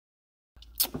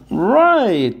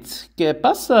Right, ¿qué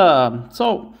pasa?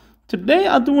 So, today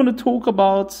I do want to talk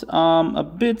about a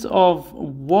bit of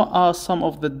what are some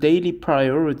of the daily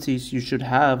priorities you should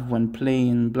have when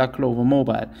playing Black Clover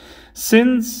Mobile.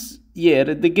 Since,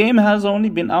 the game has only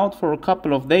been out for a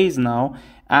couple of days now,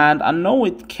 and I know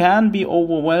it can be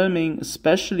overwhelming,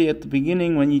 especially at the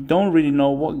beginning when you don't really know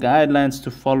what guidelines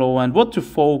to follow and what to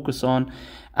focus on.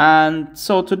 And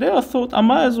so today I thought I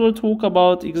might as well talk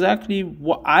about exactly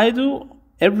what I do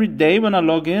every day when I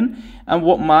log in and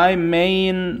what my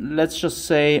main, let's just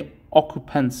say,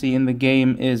 occupancy in the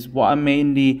game is, what I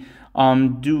mainly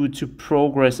do to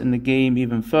progress in the game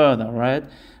even further, right?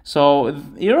 So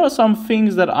here are some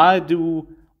things that I do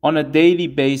on a daily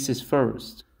basis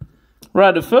first.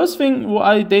 Right, the first thing what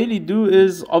I daily do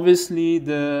is obviously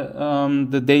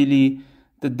the daily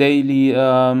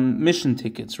mission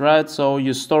tickets, right? So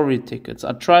your story tickets.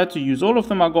 I try to use all of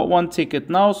them. I got one ticket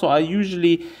now, so I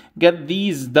usually get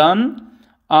these done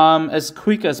as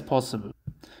quick as possible.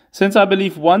 Since I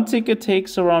believe one ticket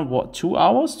takes around 2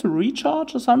 hours to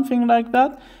recharge or something like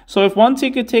that. So if one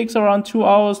ticket takes around 2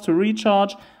 hours to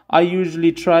recharge, I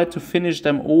usually try to finish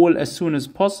them all as soon as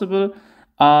possible.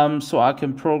 So I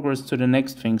can progress to the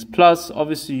next things. Plus,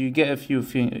 obviously, you get a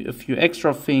few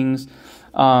extra things,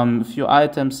 a few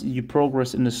items. You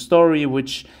progress in the story,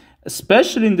 which,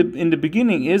 especially in the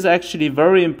beginning, is actually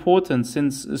very important,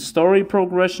 since story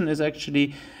progression is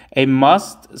actually a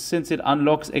must, since it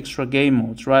unlocks extra game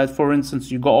modes. Right? For instance,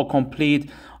 you gotta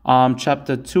complete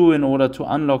chapter 2 in order to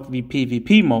unlock the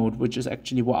PvP mode, which is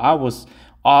actually what I was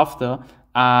after.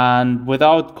 And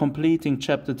without completing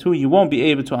chapter 2 you won't be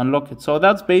able to unlock it. So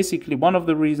that's basically one of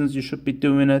the reasons you should be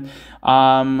doing it.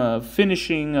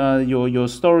 Finishing your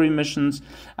story missions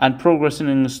and progressing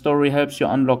in the story helps you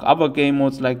unlock other game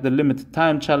modes like the limited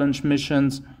time challenge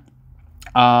missions.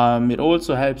 It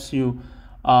also helps you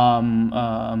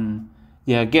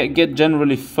get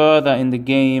generally further in the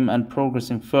game and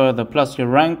progressing further. Plus your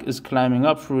rank is climbing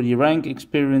up through the rank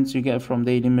experience you get from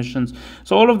daily missions.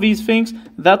 So all of these things,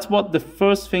 that's what the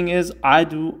first thing is I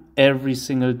do every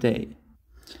single day.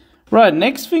 Right,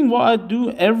 next thing what I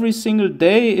do every single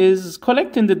day is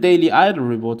collecting the daily idol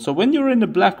rewards. So when you're in the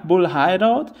Black Bull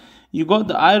hideout, you got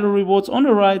the idol rewards on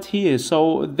the right here.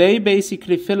 So they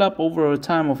basically fill up over a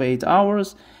time of 8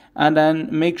 hours. And then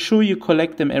make sure you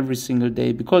collect them every single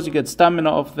day, because you get stamina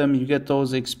of them, you get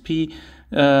those XP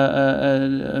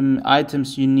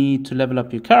items you need to level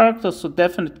up your character. So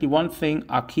definitely one thing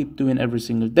I keep doing every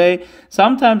single day.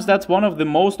 Sometimes that's one of the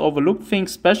most overlooked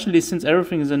things, especially since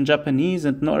everything is in Japanese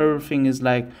and not everything is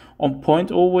like on point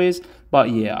always. But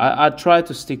yeah, I try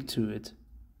to stick to it.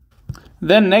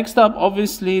 Then next up,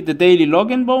 obviously, the daily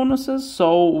login bonuses.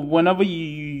 So whenever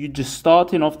you just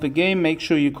starting off the game, make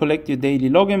sure you collect your daily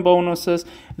login bonuses.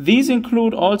 These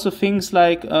include also things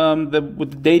like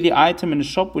with the daily item in the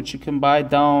shop, which you can buy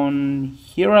down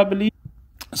here, I believe.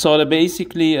 So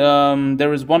basically,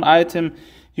 there is one item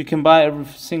you can buy every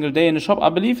single day in the shop. I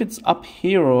believe it's up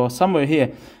here or somewhere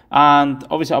here. And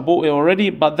obviously I bought it already,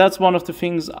 but that's one of the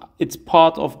things, it's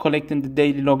part of collecting the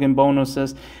daily login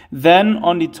bonuses. Then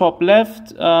on the top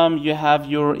left, you have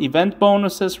your event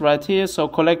bonuses right here. So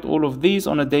collect all of these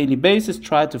on a daily basis,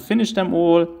 try to finish them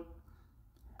all.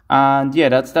 And yeah,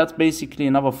 that's basically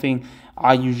another thing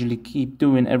I usually keep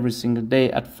doing every single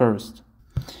day at first.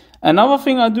 Another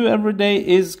thing I do every day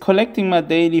is collecting my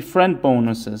daily friend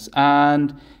bonuses.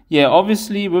 And yeah,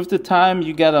 obviously with the time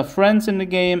you gather friends in the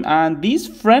game, and these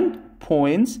friend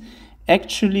points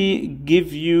actually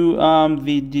give you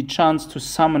the chance to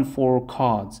summon 4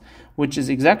 cards, which is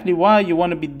exactly why you want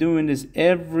to be doing this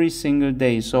every single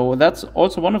day. So that's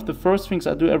also one of the first things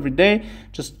I do every day.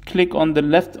 Just click on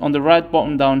the right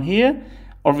button down here.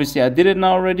 Obviously I did it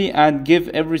now already, and give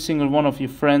every single one of your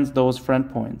friends those friend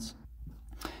points.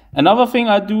 Another thing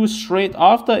I do straight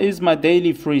after is my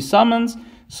daily free summons.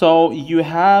 So you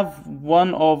have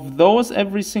one of those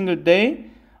every single day,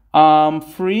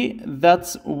 free.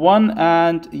 That's one,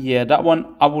 and yeah, that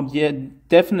one I would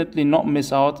definitely not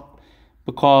miss out,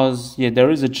 because yeah, there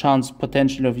is a chance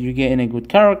potentially of you getting a good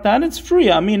character, and it's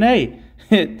free. I mean, hey,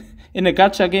 in a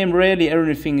gacha game, rarely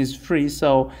everything is free.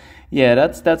 So yeah,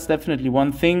 that's definitely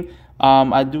one thing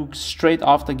I do straight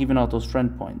after giving out those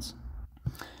friend points.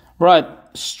 Right,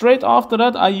 straight after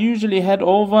that, I usually head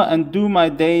over and do my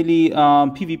daily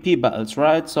PvP battles,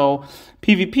 right? So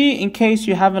PvP, in case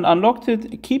you haven't unlocked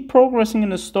it, keep progressing in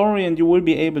the story and you will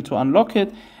be able to unlock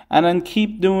it. And then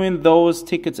keep doing those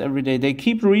tickets every day. They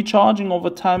keep recharging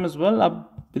over time as well, I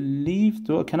believe.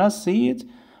 Can I see it?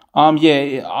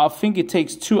 Yeah, I think it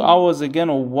takes 2 hours again,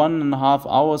 or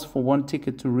 1.5 hours for one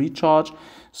ticket to recharge.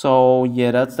 So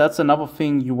yeah, that's another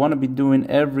thing you want to be doing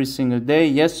every single day.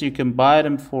 Yes, you can buy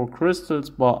them for crystals,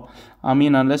 but I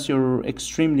mean, unless you're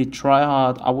extremely try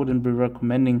hard, I wouldn't be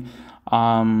recommending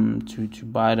to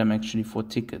buy them actually for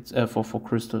tickets for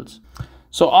crystals.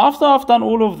 So after I've done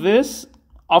all of this,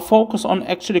 I'll focus on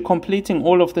actually completing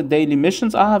all of the daily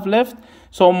missions I have left.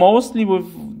 So mostly with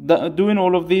doing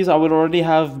all of these, I would already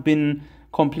have been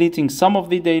completing some of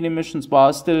the daily missions, but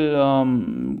I still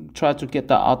try to get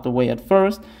that out the way at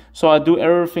first. So I do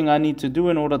everything I need to do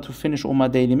in order to finish all my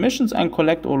daily missions and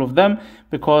collect all of them,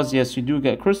 because yes, you do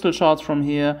get crystal shards from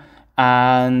here,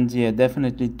 and yeah,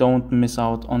 definitely don't miss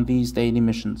out on these daily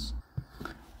missions.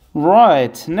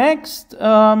 Right, next,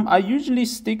 I usually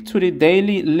stick to the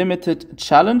daily limited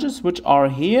challenges, which are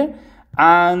here.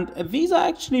 And these are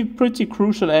actually pretty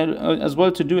crucial as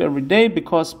well to do every day,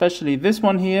 because especially this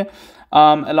one here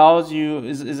allows you,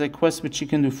 is a quest which you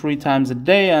can do 3 times a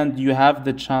day, and you have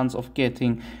the chance of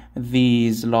getting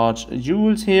these large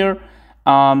jewels here.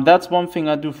 That's one thing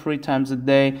I do 3 times a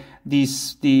day.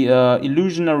 The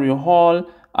illusionary hall,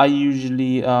 I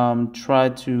usually try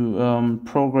to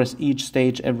progress each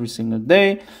stage every single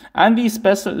day. And these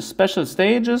special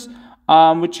stages,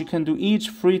 which you can do each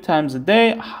 3 times a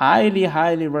day.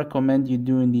 Highly recommend you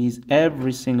doing these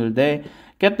every single day.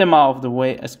 Get them out of the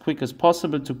way as quick as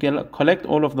possible to collect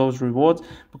all of those rewards,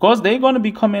 because they're going to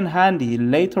become in handy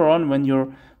later on when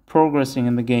you're progressing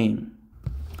in the game.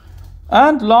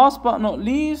 And last but not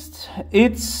least,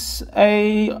 it's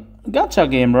a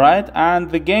gacha game, right? And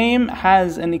the game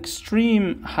has an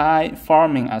extreme high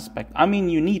farming aspect. I mean,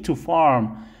 you need to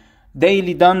farm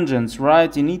daily dungeons,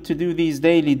 right? You need to do these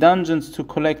daily dungeons to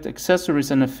collect accessories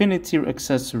and affinity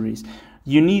accessories.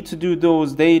 You need to do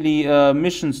those daily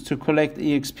missions to collect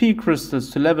EXP crystals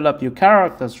to level up your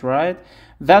characters, right?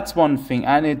 That's one thing,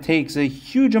 and it takes a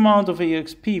huge amount of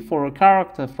EXP for a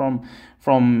character from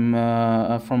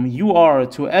UR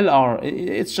to LR.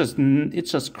 It's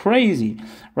just crazy,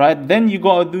 right? Then you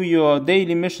gotta do your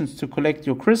daily missions to collect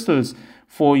your crystals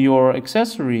for your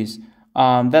accessories.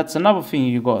 That's another thing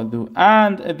you gotta do.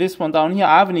 And this one down here,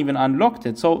 I haven't even unlocked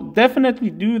it. So definitely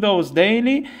do those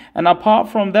daily. And apart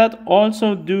from that,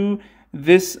 also do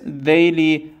this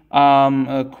daily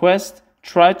quest.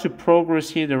 Try to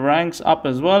progress here the ranks up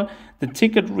as well. The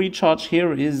ticket recharge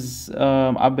here is,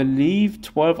 I believe,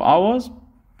 12 hours.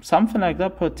 Something like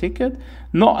that per ticket.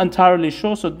 Not entirely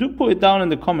sure. So do put it down in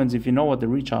the comments if you know what the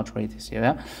recharge rate is here.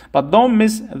 Yeah? But don't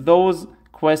miss those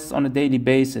quests on a daily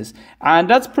basis. And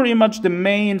that's pretty much the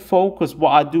main focus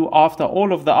what I do after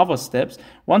all of the other steps.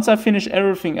 Once I finish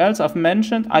everything else I've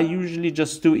mentioned, I usually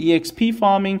just do EXP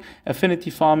farming, affinity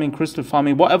farming, crystal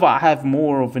farming, whatever I have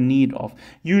more of a need of.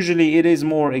 Usually it is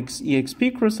more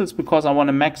EXP crystals, because I want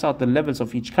to max out the levels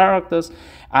of each characters,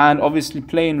 and obviously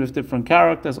playing with different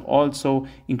characters also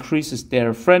increases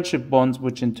their friendship bonds,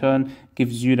 which in turn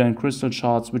gives you then crystal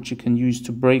shards which you can use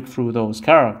to break through those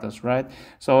characters, right?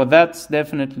 So that's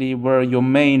definitely where your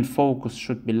main focus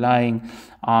should be lying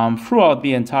throughout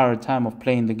the entire time of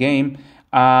playing the game.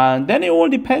 And then it all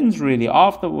depends really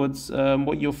afterwards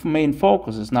what your main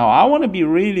focus is. Now I want to be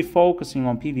really focusing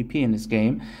on PvP in this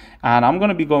game, and I'm going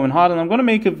to be going hard, and I'm going to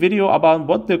make a video about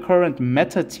what the current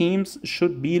meta teams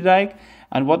should be like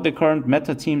and what the current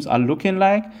meta teams are looking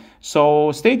like.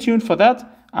 So stay tuned for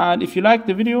that. And if you liked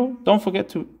the video, don't forget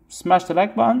to smash the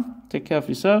like button. Take care of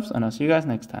yourselves, and I'll see you guys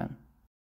next time.